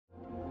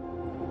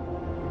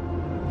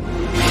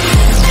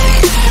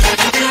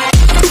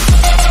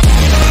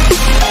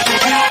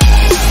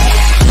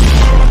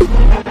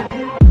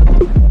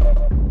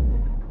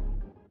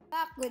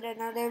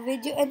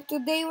and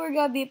today we're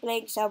gonna be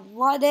playing some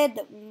modded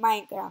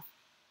Minecraft.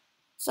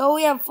 So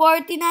we have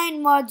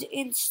 49 mods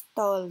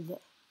installed.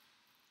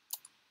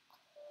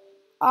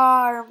 We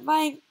are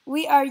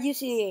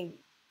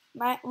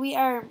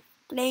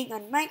playing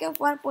on Minecraft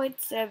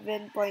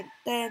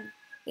 1.7.10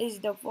 is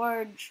the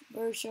Forge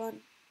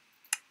version.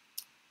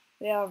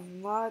 We have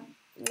mod.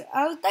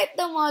 I'll type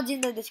the mods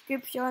in the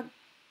description,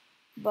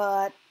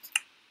 but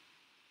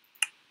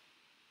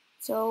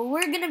so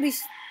we're gonna be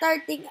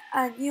starting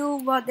a new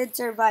modded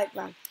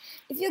survival.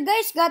 If you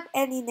guys got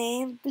any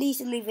name,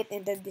 please leave it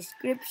in the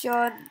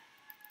description.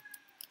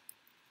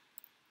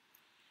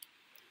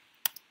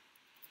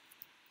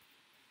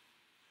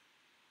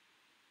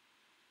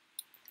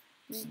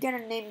 I'm just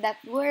gonna name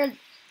that world.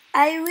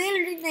 I will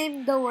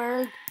rename the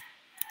world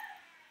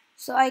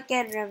so I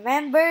can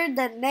remember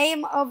the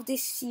name of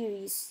this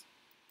series.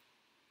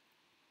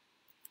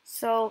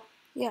 So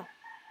yeah.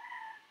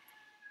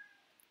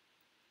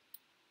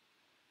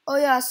 Oh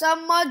yeah,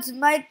 some mods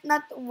might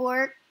not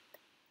work.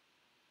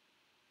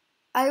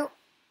 I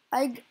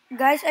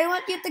guys, I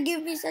want you to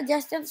give me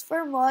suggestions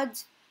for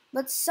mods,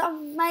 but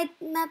some might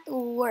not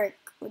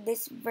work with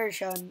this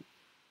version.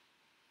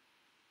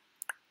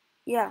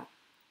 Yeah.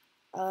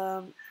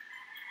 And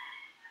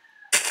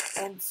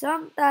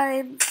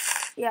sometimes,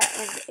 yeah,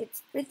 and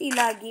it's pretty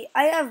laggy.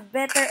 I have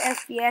better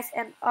FPS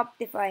and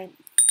Optifine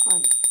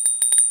on.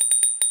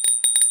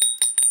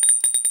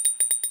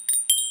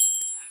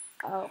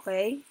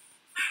 Okay.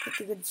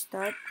 Pretty good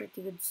start. Can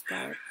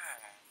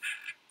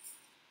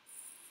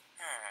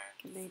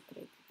I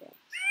try that?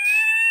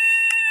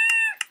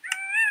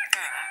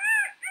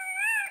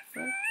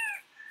 Okay.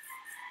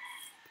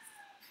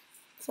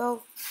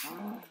 So,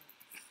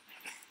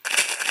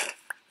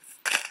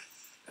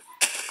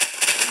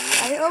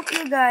 I hope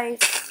you guys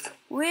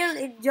will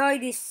enjoy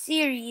this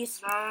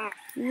series.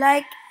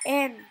 Like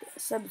and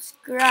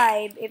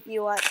subscribe if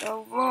you want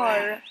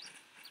more.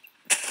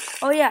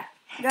 Oh yeah,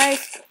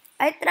 guys,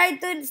 I tried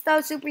to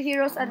install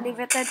Superheroes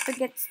Unlimited to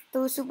get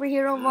 2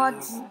 superhero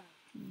mods,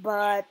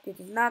 but it's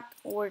not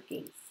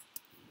working.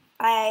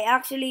 I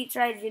actually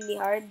tried really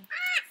hard.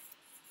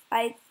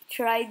 I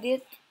tried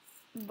it,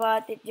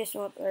 but it just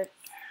won't work.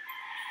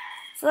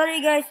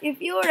 Sorry guys,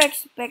 if you were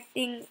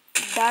expecting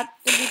that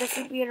to be the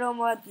superhero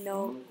mod,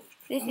 no.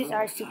 This is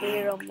our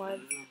superhero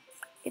mod.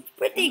 It's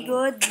pretty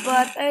good,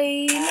 but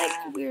I like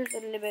Superheroes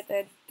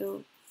Unlimited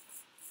too.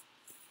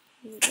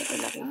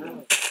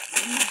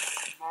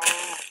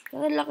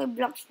 Got a lucky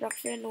block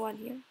structure in one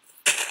here.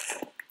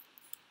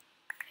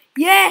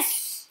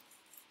 Yes!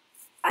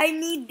 I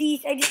need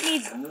these. I just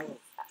need.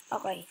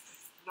 Okay,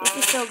 this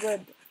is so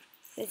good.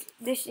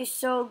 This is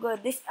so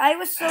good.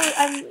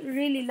 I'm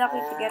really lucky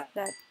to get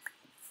that.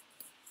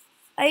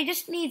 I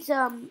just need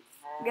some,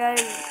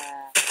 guys.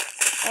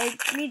 I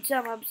need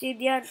some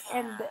obsidian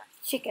and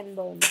chicken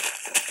bones.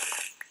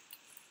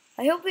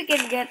 I hope we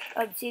can get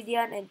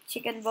obsidian and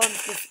chicken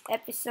bones this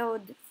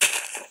episode.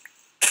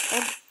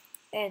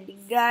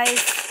 And guys,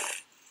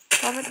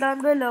 comment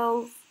down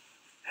below.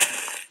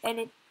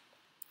 And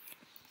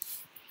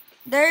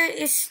there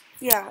is,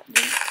 yeah,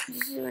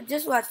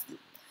 just watch.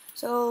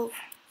 So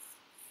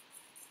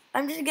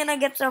I'm just gonna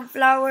get some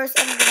flowers.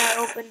 I'm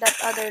gonna open that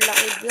other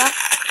lucky block.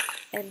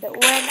 And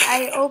when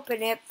I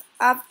open it,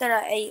 after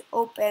I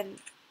open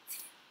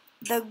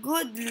the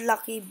good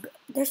lucky,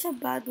 there's a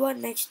bad one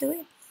next to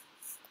it.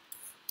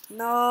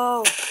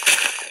 No.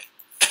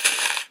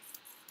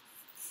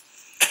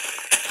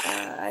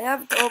 I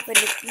have to open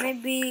it.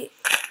 Maybe,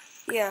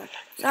 yeah.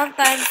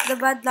 Sometimes the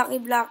bad lucky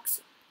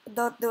blocks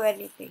don't do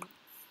anything.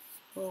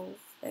 So,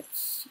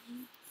 let's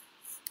see.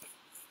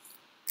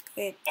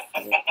 Wait,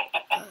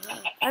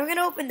 I'm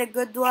gonna open the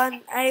good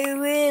one. I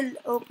will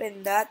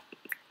open that.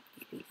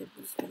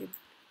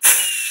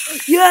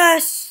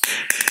 Yes!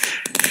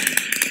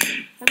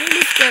 I'm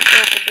really scared to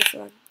open this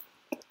one.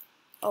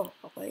 Oh,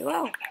 okay.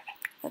 Wow.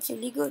 That's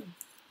really good.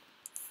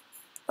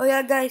 Oh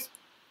yeah, guys.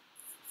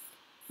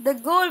 The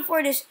goal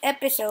for this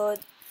episode,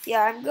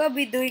 yeah, I'm gonna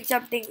be doing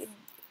something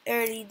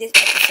early this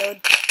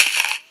episode.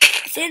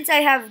 Since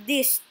I have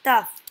this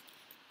stuff,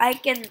 I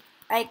can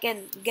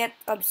get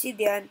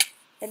obsidian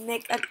and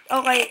make a.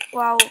 Okay,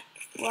 wow.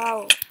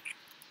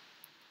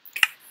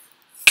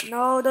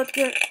 No, don't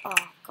kill. Oh,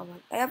 come on.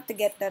 I have to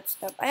get that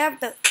stuff. I have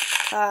to.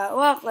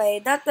 Okay,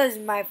 that was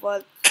my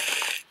fault.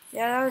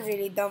 Yeah, that was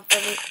really dumb for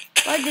me.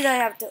 Why did I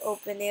have to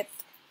open it?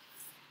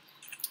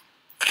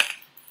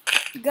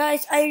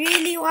 Guys, I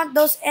really want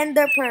those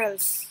ender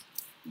pearls.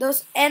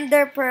 Those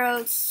ender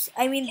pearls.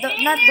 I mean,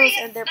 not those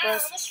ender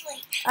pearls.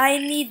 I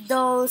need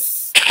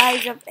those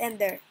eyes of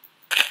ender.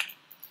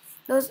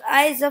 Those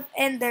eyes of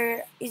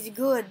ender is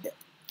good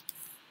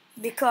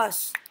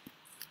because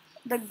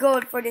the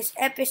goal for this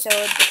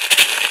episode.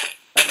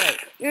 Okay,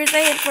 here's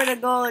a hint for the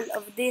goal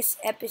of this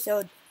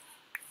episode.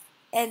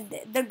 And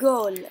the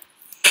goal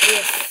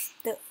is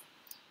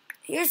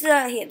here's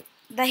the hint.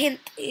 The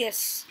hint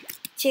is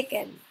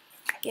chicken.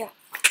 Yeah.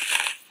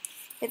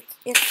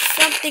 It's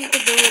something to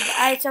do with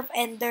eyes of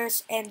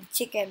enders and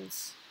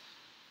chickens.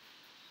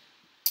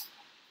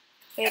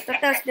 Wait,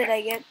 what else did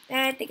I get?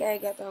 I think I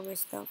got all my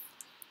stuff.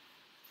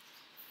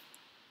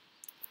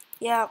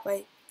 Yeah,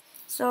 okay.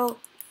 So,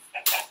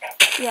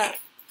 yeah.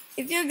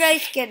 If you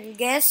guys can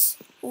guess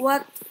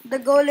what the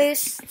goal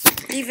is,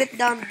 leave it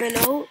down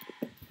below.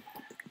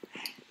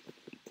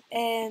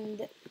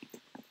 And,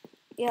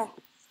 yeah.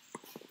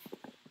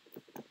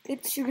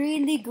 It's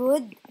really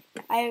good.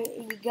 I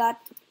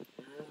got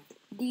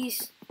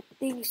these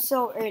things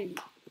so early.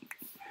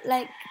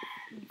 Like,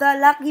 the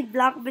lucky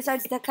block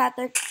besides the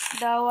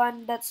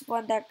one that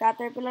spawned the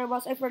caterpillar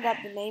boss. I forgot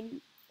the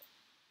name.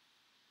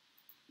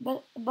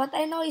 But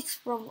I know it's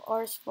from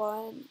our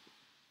spawn.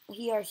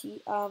 He or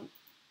she. But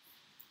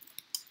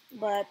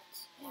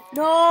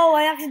no,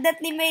 I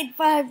accidentally made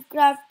 5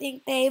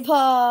 crafting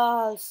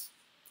tables.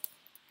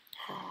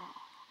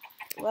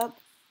 Well,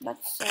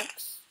 that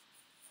sucks.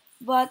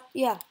 But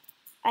yeah,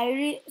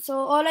 so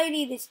all I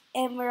need is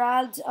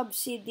emeralds,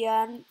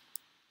 obsidian,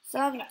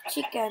 some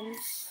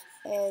chickens,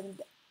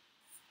 and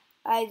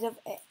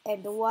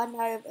and one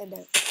eye of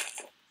ender.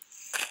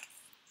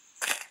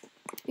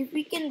 If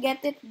we can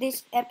get it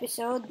this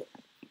episode,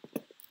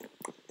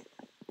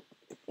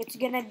 it's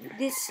gonna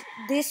this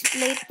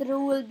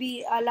playthrough will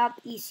be a lot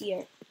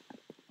easier.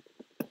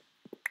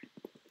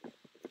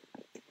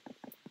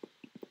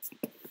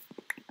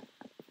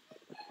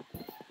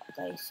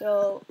 Okay,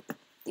 so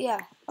yeah,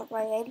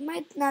 okay, I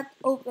might not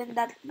open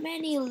that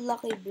many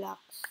lucky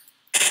blocks.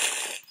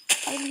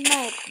 I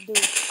might do.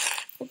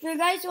 If you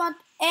guys want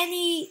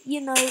any,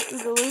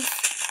 rules,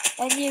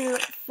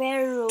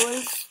 fair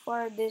rules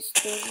for this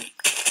thing,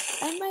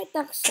 I might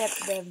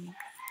accept them.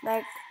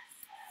 Like,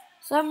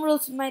 some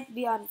rules might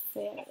be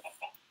unfair.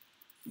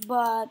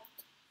 But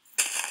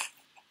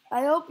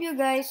I hope you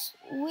guys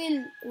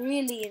will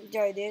really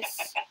enjoy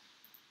this.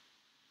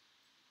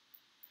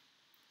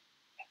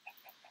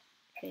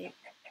 Okay.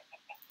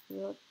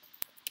 Good.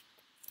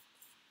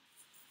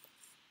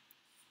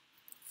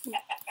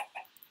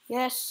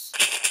 Yes.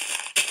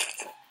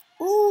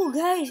 Ooh,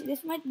 guys,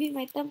 this might be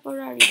my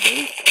temporary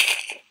base.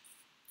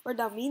 For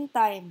the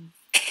meantime,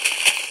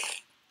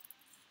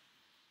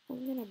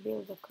 I'm gonna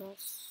build a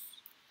cross.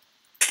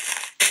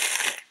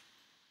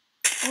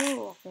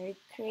 Oh, okay,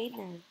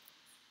 trainer.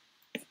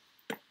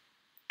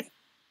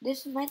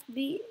 This might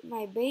be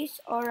my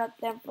base or a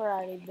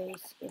temporary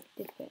base. It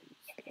depends.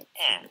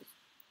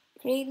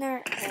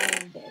 Trainer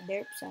and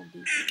derp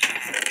sandy.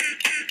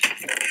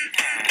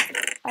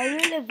 I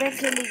will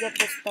eventually get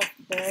the stuff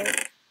there.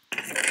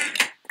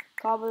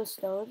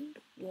 Cobblestone.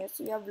 Yes,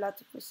 we have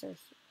lots of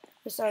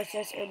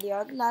resources early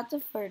on. Lots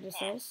of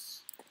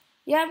furnaces.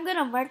 Yeah, I'm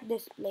gonna mark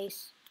this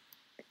place.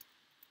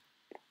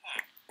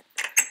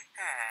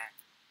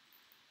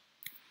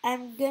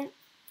 I'm gonna...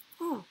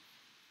 Huh.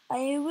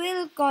 I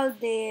will call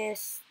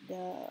this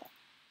the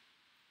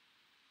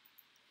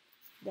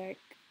dark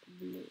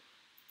blue.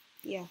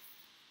 Yeah.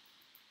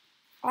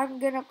 I'm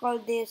gonna call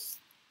this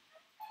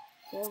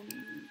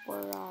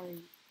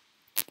temporary.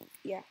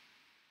 Yeah.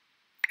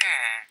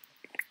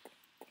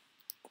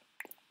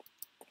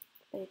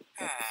 Wait,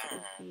 what's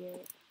in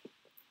here?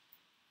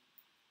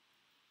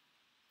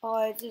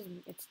 Oh, it's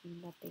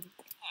nothing.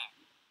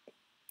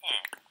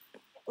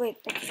 Wait,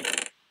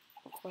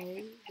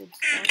 okay, good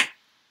stuff.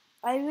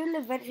 I will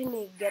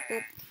eventually get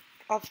it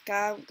off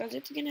cam because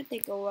it's gonna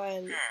take a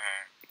while.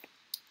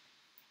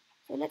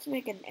 So let's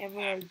make an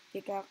emerald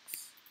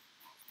pickaxe.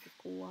 Pick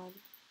one.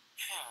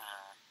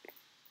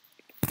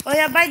 Oh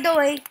yeah, by the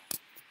way,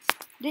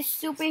 this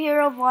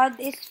superhero mod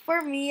is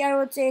for me. I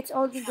would say it's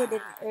only good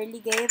in early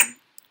game.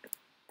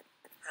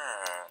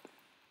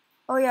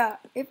 Oh yeah,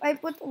 if I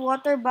put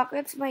water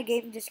buckets, my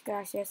game just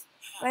crashes.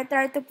 If I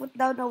try to put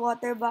down a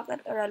water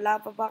bucket or a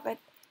lava bucket,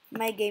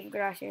 my game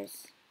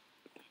crashes.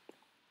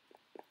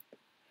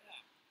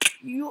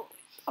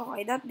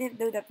 Okay, that didn't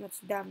do that much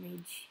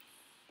damage.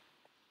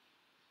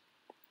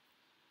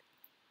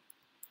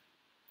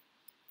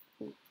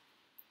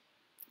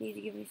 Need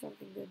to give me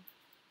something good.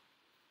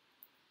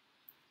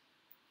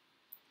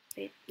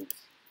 Wait,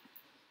 oops.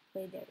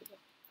 Wait, there we go.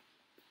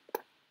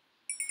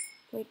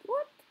 Wait,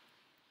 what?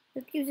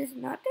 That gives us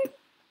nothing?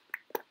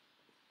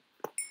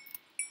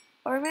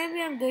 Or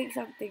maybe I'm doing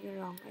something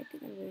wrong. I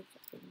think I'm doing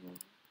something wrong.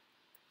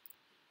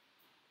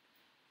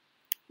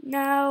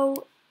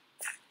 Now,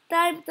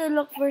 time to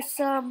look for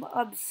some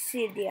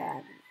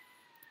obsidian.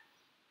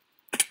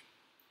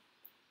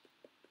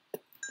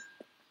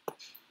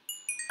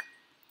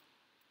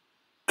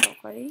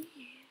 Okay.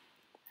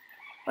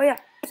 Oh yeah,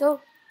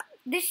 so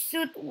this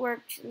suit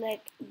works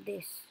like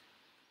this.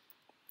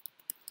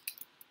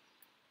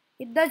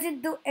 It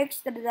doesn't do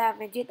extra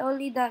damage. It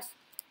only does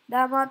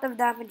the amount of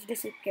damage the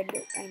suit can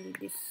do. I need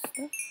this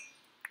stuff.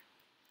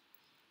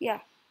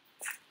 Yeah.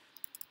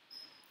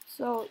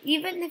 So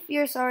even if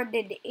your sword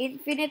did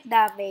infinite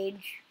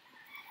damage,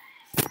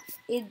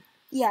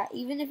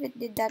 even if it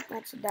did that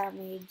much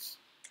damage,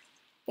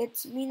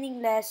 it's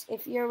meaningless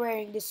if you're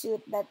wearing the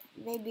suit that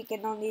maybe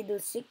can only do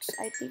 6,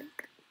 I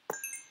think.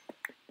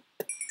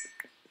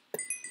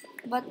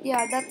 But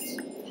yeah, that's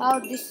how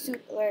this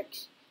suit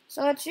works.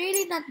 So it's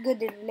really not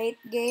good in late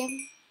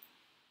game.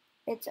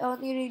 It's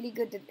only really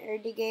good in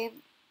early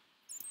game.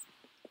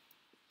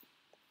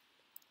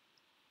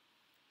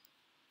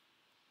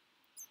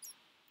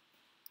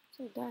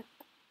 So dark.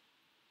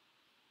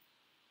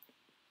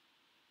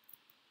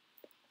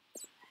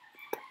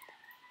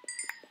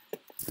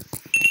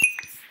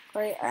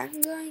 Okay,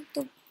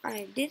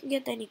 I didn't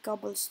get any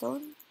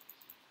cobblestone.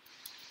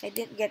 I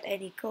didn't get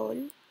any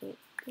coal. Wait,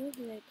 where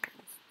did I put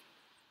this?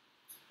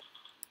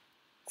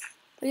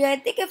 Oh, yeah, I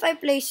think if I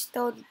play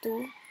stone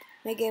too,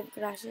 my game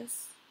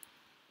crashes.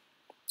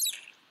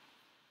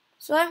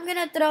 So I'm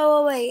gonna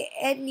throw away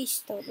any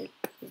stone. Wait,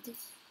 is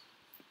this?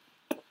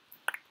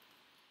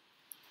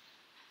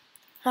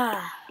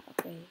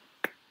 Okay.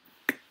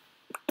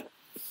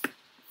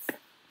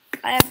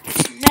 I have to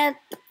smelt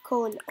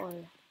coal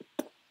ore.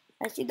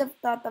 I should have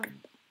thought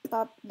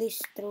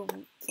this through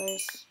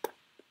first.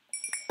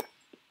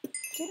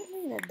 Should have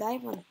made a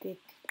diamond pick.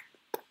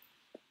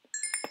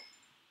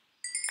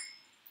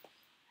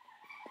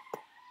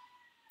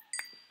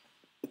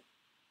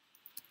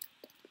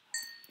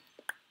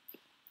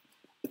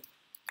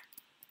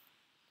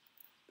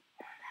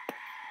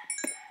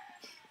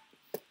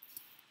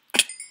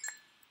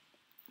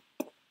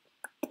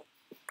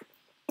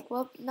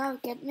 Well, now we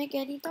can't make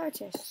any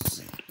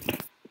torches.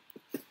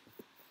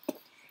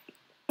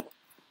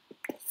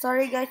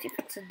 Sorry guys if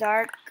it's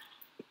dark,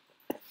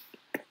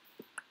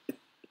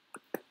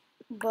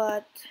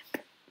 but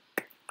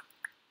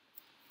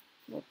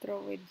we'll throw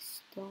away the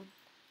stone.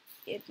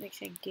 It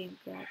makes a game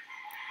crash.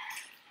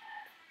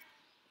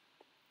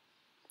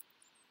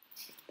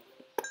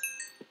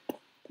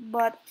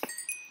 But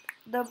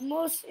the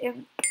most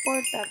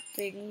important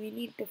thing we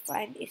need to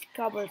find is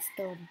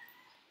cobblestone.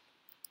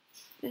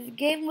 This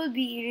game will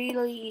be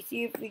really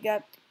easy if we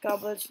got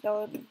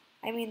cobblestone.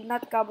 I mean,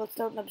 not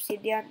cobblestone,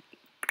 obsidian.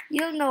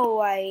 You'll know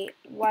why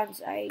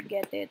once I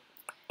get it.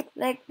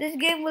 Like, this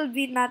game will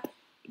be not,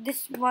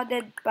 this mod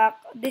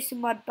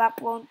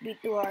pack won't be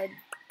too hard.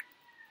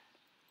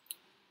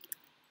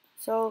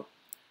 So,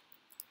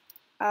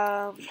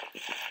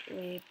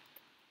 wait.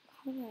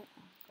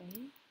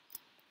 Okay.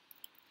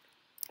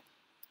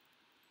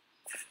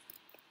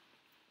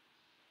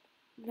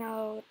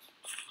 Now,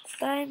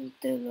 time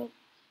to look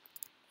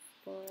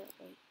for,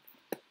 wait.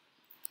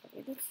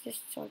 Okay, let's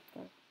just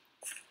shortcut.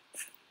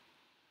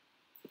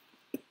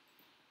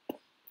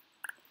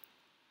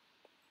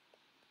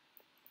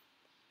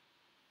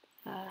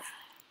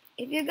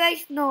 If you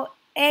guys know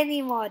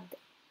any mod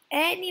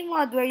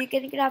where you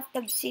can craft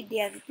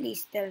obsidian,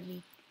 please tell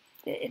me.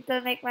 It will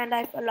make my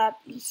life a lot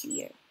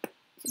easier.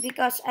 It's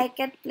because I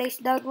can't place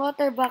down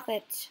water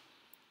buckets.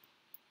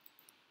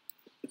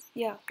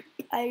 Yeah,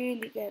 I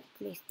really can't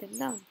place them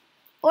down.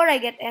 Or I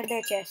get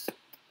ender chest.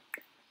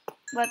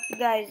 But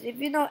guys, if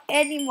you know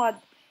any mod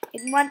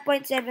in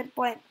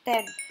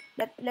 1.7.10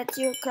 that lets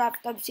you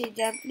craft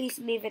obsidian, please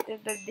leave it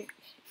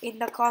in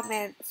the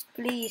comments,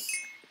 please.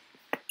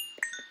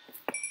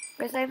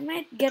 Because I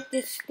might get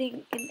this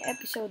thing in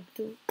episode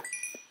 2.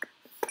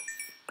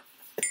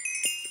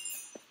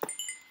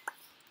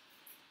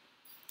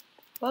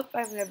 Well,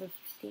 I'm level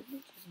 15,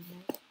 which is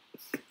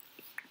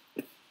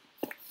nice.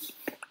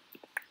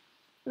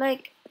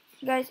 Like,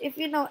 guys, if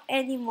you know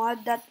any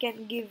mod that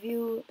can give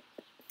you...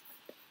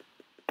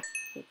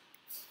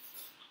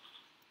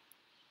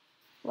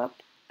 Well,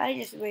 I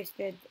just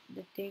wasted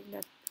the thing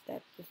that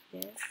was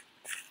there.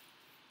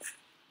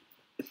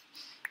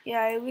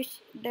 Yeah, I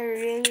wish there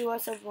really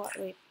was a mod.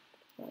 Wait,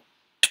 what?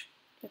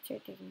 That's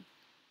hurting me.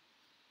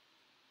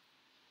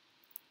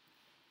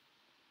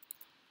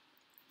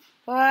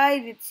 Oh, I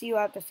did see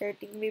what was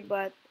hurting me,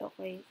 but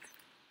okay.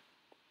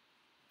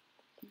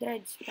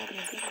 Dread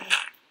spawner.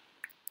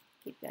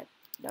 Keep that.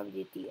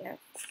 WTF.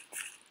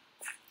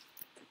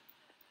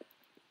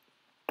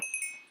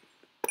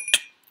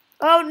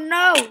 Oh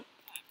no!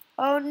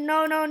 Oh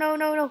no no no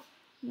no no!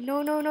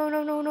 No no no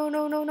no no no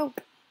no no no!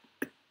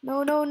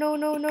 No no no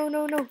no no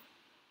no no!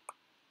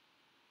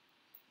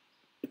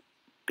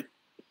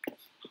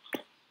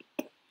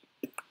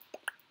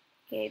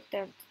 Okay,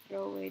 time to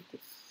throw away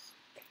this.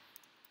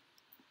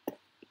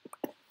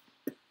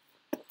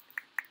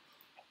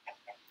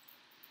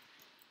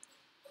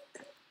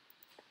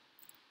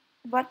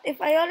 But if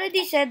I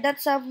already said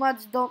that some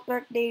mods don't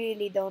work, they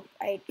really don't.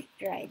 I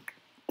tried.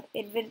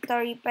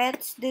 Inventory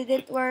pets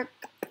didn't work.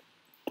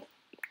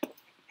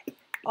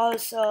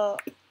 Also,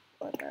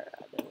 what are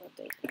other ones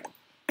I tried?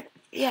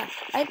 Yeah,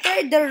 I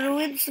tried the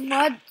ruins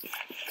mod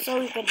so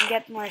we can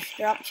get more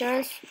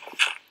structures,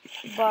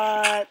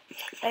 but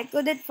I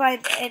couldn't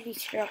find any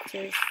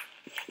structures.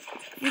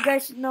 If you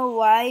guys know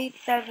why,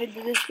 tell me in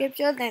the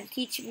description and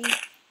teach me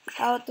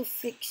how to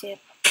fix it.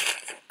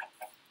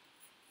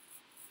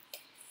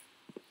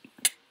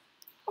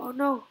 Oh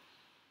no!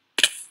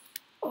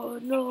 Oh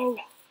no!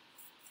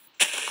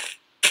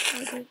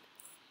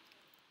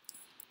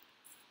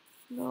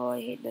 No,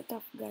 I hate the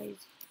tough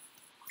guys.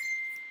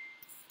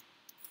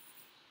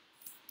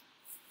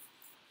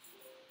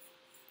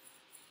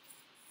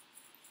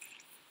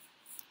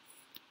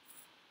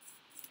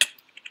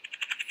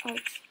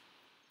 Ouch.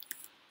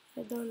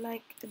 I don't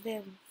like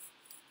them.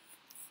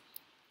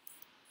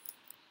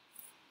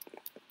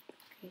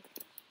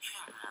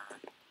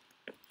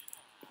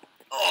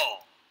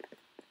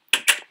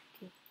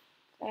 Okay,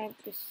 time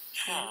to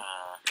see.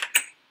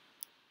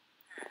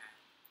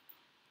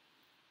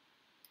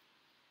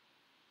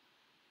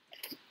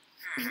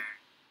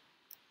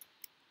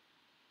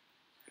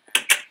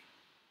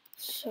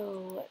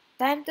 So,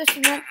 time to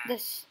smelt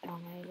this. Oh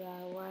my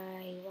god,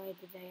 why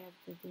did I have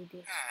to do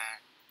this?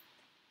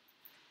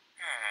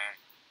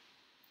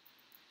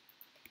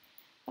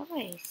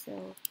 Okay,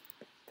 so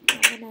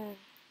I'm gonna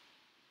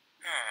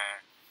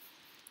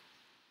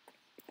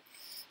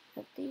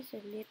at least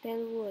a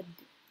little wood.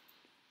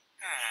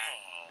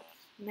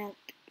 Melt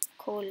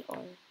coal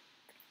ore.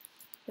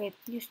 Wait,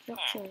 new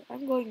structure.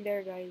 I'm going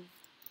there, guys.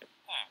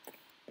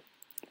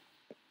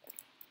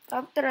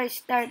 After I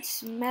start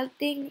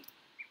smelting,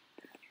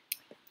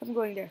 I'm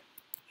going there.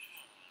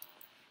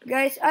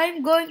 Guys,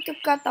 I'm going to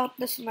cut out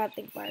the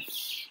smelting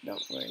parts.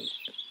 Don't worry.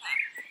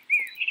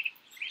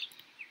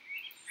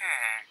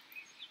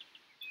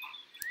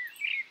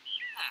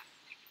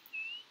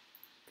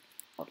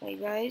 Okay,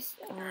 guys.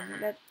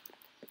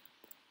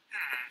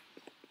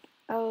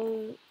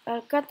 I'll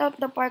cut out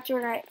the parts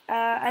where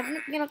I'm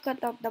not gonna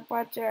cut out the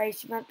parts where I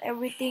smelt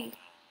everything,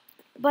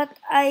 but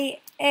I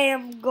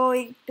am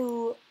going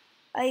to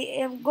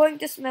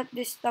smelt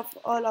this stuff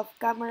all off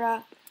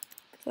camera,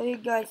 so you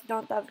guys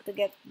don't have to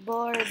get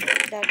bored.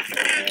 That's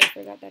okay. I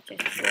forgot that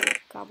just gold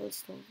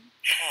cobblestone.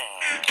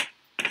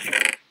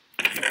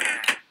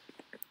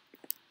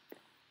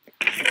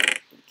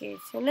 Okay,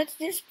 so let's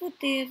just put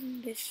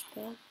in this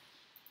stuff.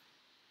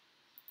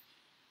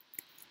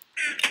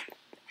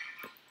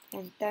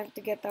 And time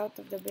to get out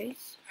of the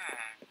base.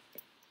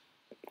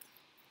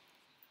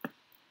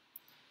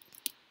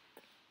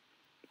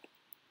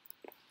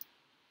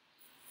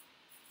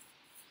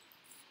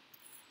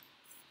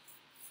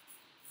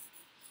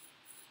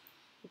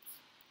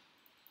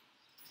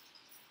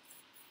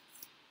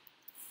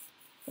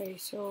 Okay,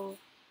 so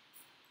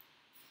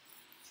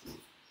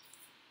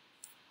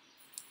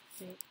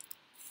wait,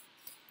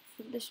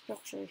 put the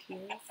structure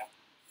here.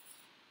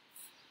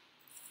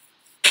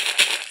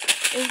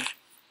 And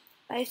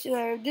I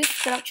swear, this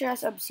structure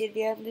has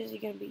obsidian. This is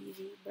gonna be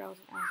easy. Brown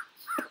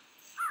axe.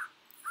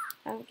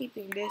 I'm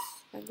keeping this.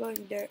 I'm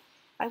going there.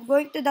 I'm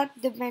going to that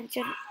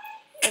dimension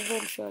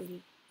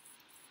eventually.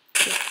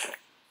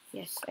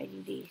 Yes, I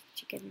need the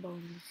chicken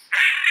bones.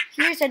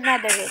 Here's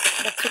another hit.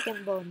 The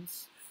chicken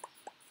bones.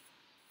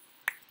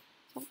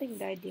 Something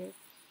died here.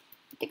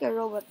 I think a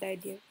robot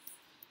died here.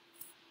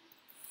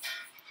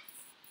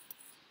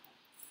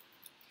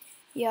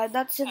 Yeah,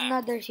 that's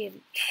another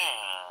hint.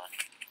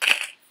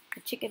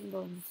 The chicken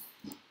bones.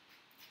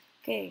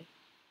 Okay.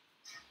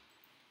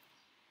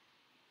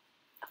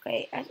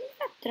 Okay, I'm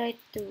gonna try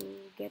to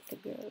get the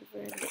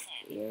girlfriend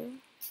here.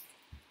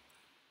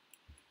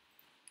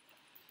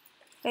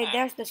 Okay,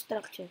 there's the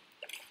structure.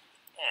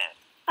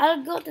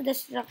 I'll go to the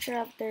structure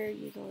after,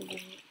 you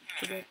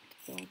to get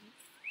one.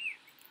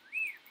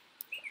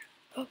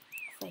 Oh,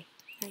 okay,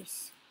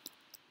 nice.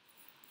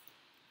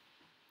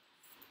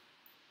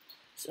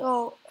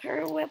 So,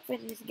 her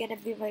weapon is gonna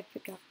be my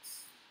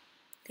pickaxe.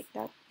 Take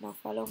that. Now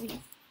follow me.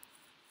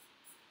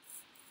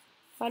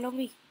 Follow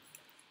me.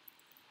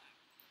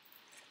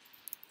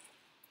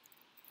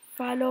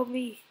 Follow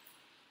me.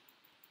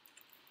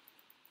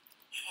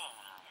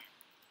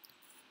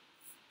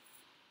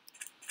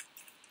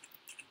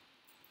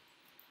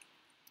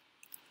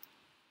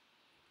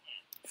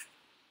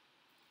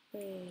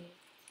 Wait.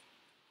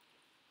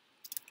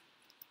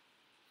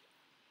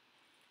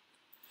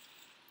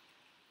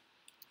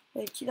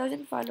 Wait, she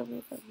doesn't follow me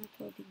if I'm not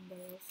holding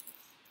barrels.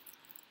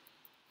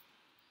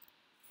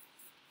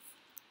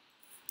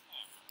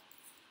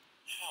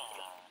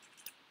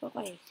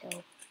 Okay, so,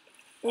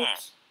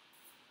 oops.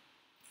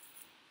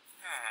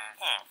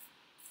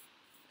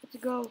 Let's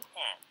go.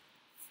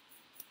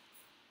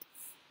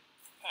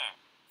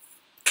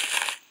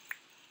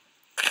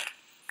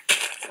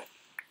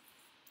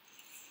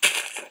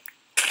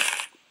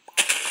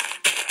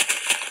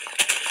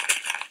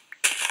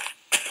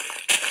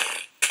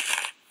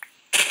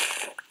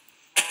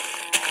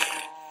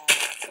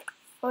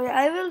 Oh yeah,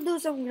 I will do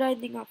some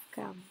grinding off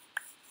cam.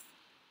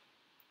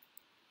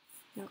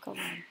 Now come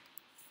on.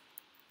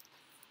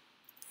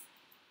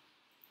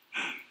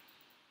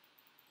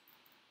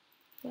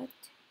 What?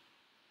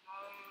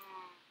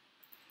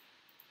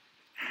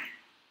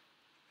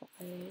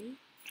 Okay.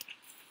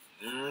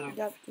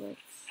 That works.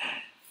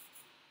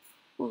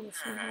 Oh,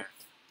 it's not.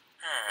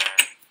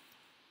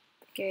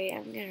 Okay,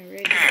 I'm gonna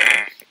ready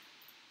this.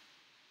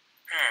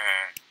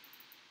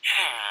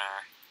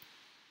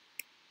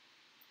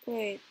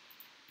 Wait.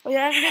 Oh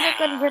yeah, I'm gonna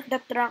convert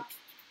the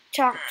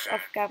chunks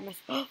of camas.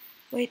 Oh,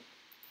 wait.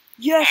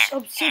 Yes,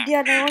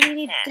 obsidian. I only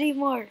need 3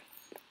 more.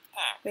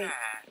 Wait,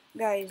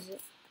 guys.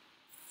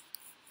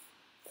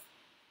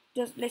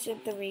 Just listen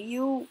to me.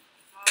 You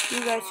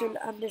guys will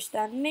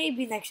understand.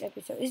 Maybe next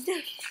episode. Is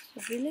there a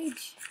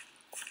village?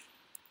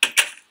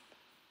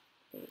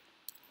 Wait.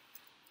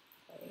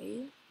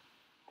 Okay.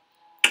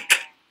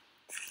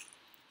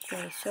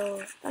 Okay,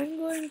 so I'm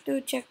going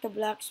to check the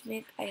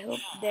blacksmith. I hope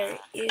there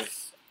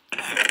is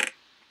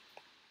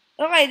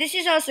Okay, this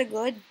is also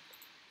good.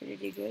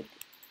 Really good.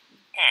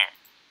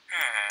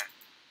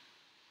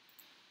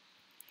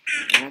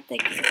 I'm not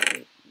taking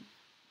it.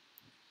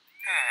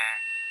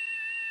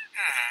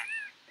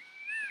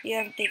 Yeah,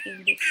 I'm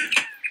taking this.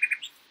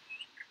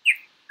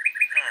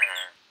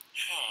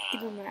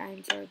 Give me my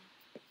iron sword.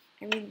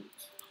 I mean,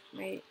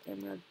 my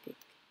emerald pick.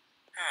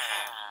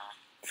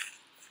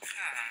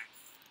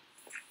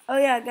 Oh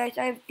yeah, guys,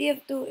 I have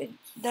the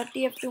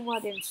TF2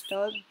 mod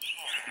installed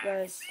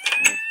because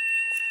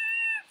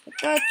I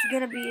thought it's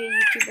gonna be a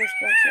YouTuber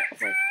sponsor.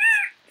 Okay.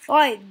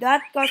 Oh,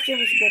 that costume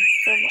is good.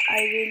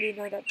 I really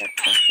know that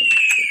costume is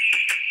good.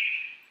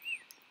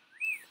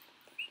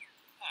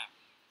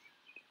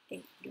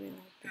 Hey, give me my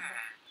thing.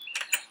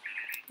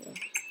 Yeah.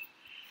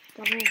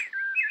 Come here.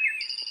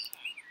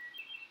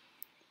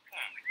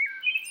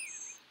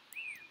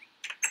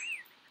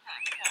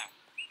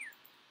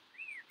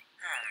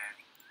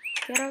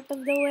 Get out of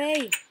the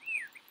way.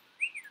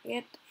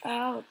 Get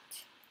out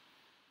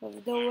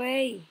of the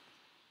way.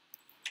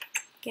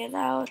 Get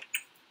out.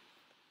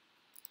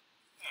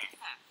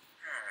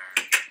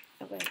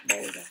 Okay,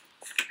 there we go.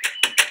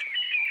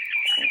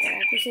 Okay,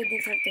 I guess I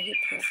didn't have to hit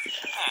her.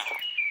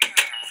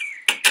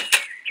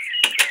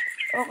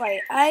 Okay,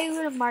 I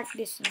will mark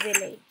this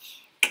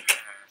village.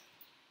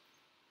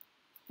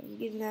 I'm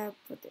gonna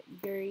put it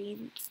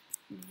green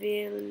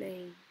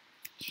village.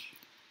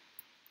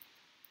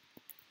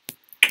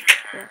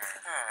 Okay.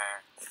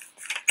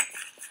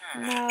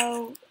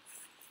 Now,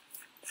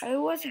 I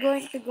was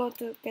going to go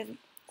to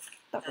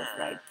Kentucky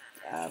Fried.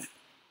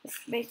 It's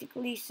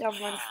basically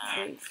someone's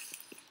base.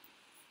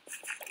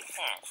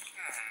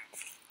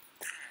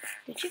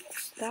 Did you get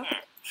stuck?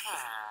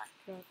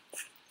 Crap.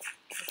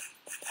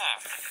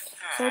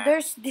 So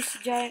there's this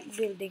giant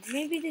building.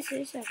 Maybe this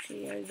is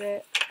actually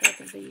the part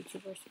of the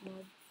YouTuber's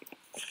mod.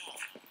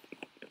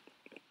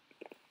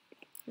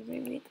 Or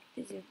maybe it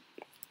isn't.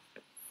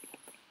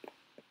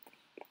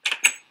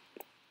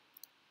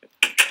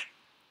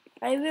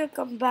 I will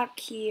come back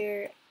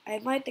here. I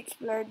might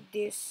explore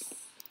this.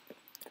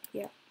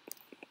 Yeah.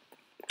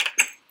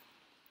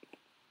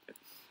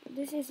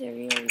 This is a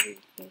really big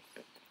place.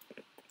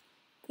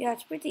 Yeah,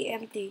 it's pretty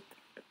empty.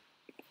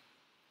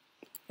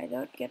 I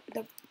don't get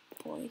the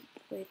point.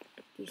 Wait,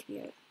 please be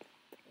out.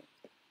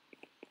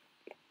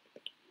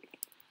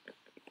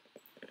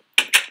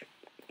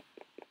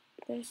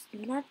 There's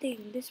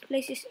nothing. This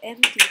place is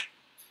empty.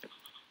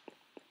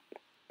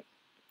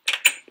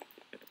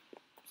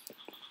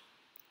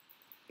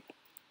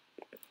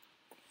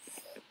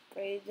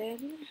 Okay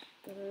then,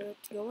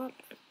 let's go up.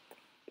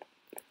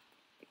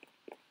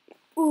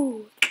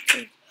 Ooh,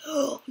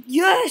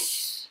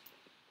 yes!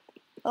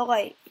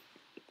 Okay,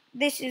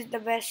 this is the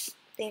best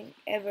thing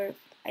ever.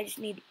 I just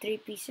need 3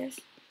 pieces.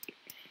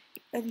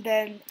 And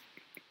then,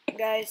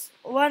 guys,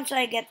 once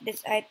I get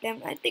this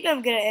item, I think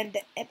I'm gonna end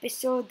the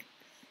episode.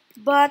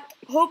 But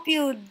hope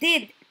you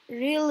did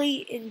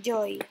really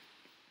enjoy.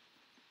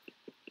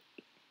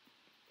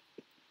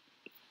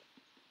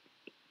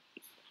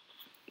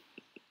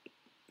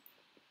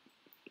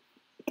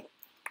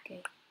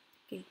 Okay,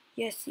 okay,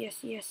 yes, yes,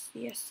 yes,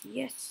 yes,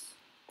 yes.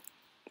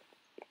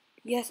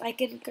 Yes, I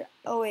can.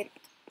 Oh wait,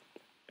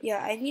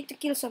 yeah, I need to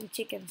kill some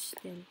chickens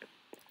still.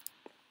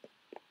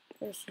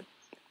 Where's he?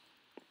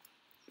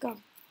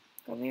 Come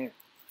here.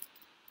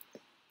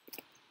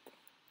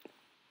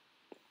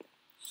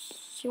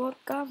 Sure,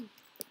 come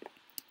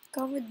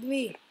with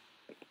me.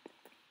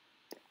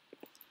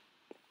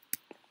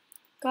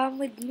 Come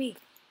with me.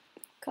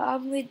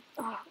 Come with.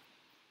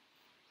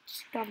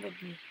 Just come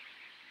with me.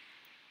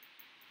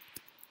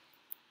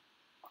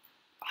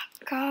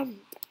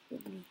 Come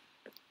with me.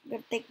 I'm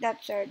gonna take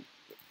that sword.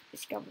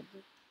 Just come with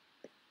me.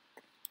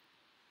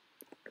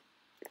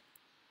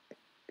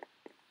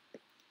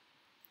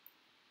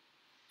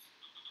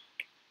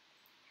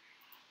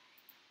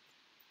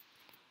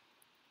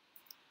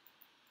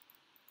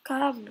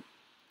 Come.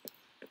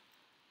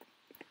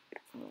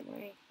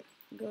 Alright.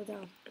 Go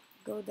down.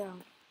 Go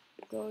down.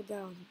 Go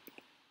down.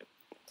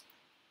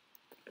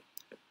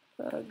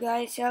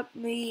 Guys, help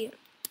me.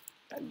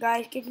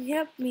 Guys, can you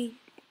help me?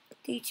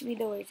 Teach me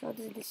the ways.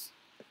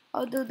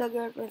 How do the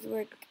girlfriends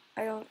work?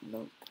 I don't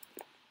know.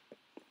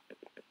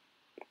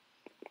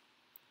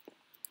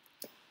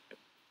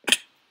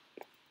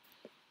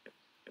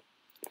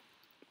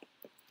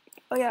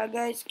 Oh yeah,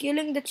 guys,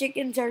 killing the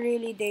chickens are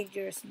really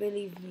dangerous,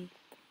 believe me.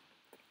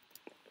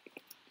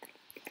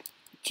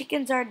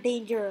 Chickens are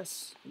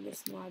dangerous in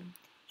this mod.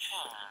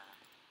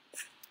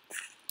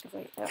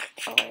 Okay,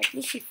 at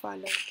least she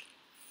followed.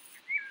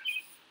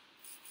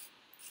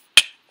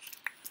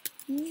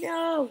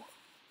 No!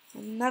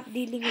 I'm not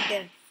dealing with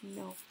them.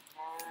 No.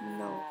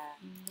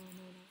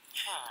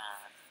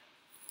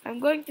 I'm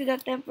going to the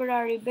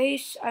temporary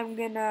base. I'm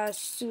gonna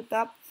suit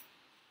up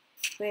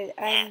with,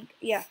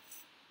 yeah.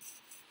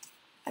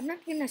 I'm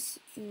not gonna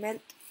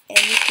melt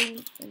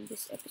anything in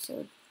this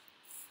episode.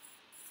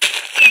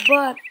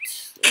 But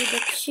with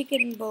the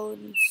chicken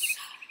bones.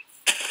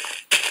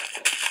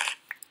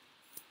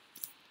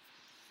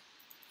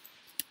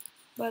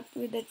 But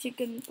with the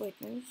chicken, wait,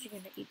 I'm just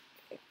gonna eat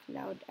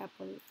Loud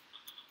apple.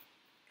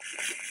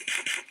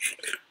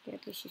 Okay,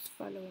 at least she's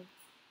following.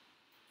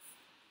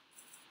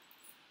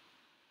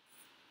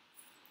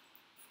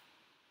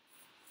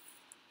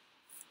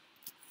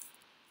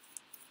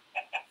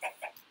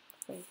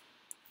 Wait.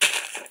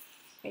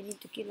 I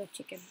need to kill a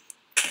chicken.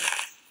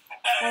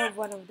 I have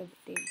one of the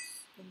things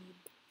I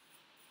need.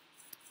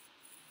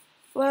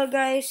 Well,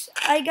 guys,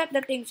 I got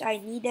the things I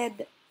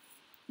needed,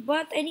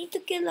 but I need to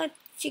kill a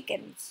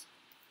chickens.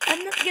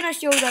 I'm not gonna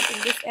show that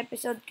in this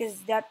episode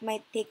because that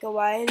might take a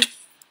while.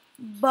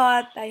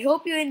 But I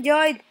hope you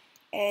enjoyed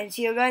and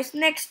see you guys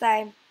next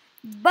time.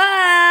 Bye!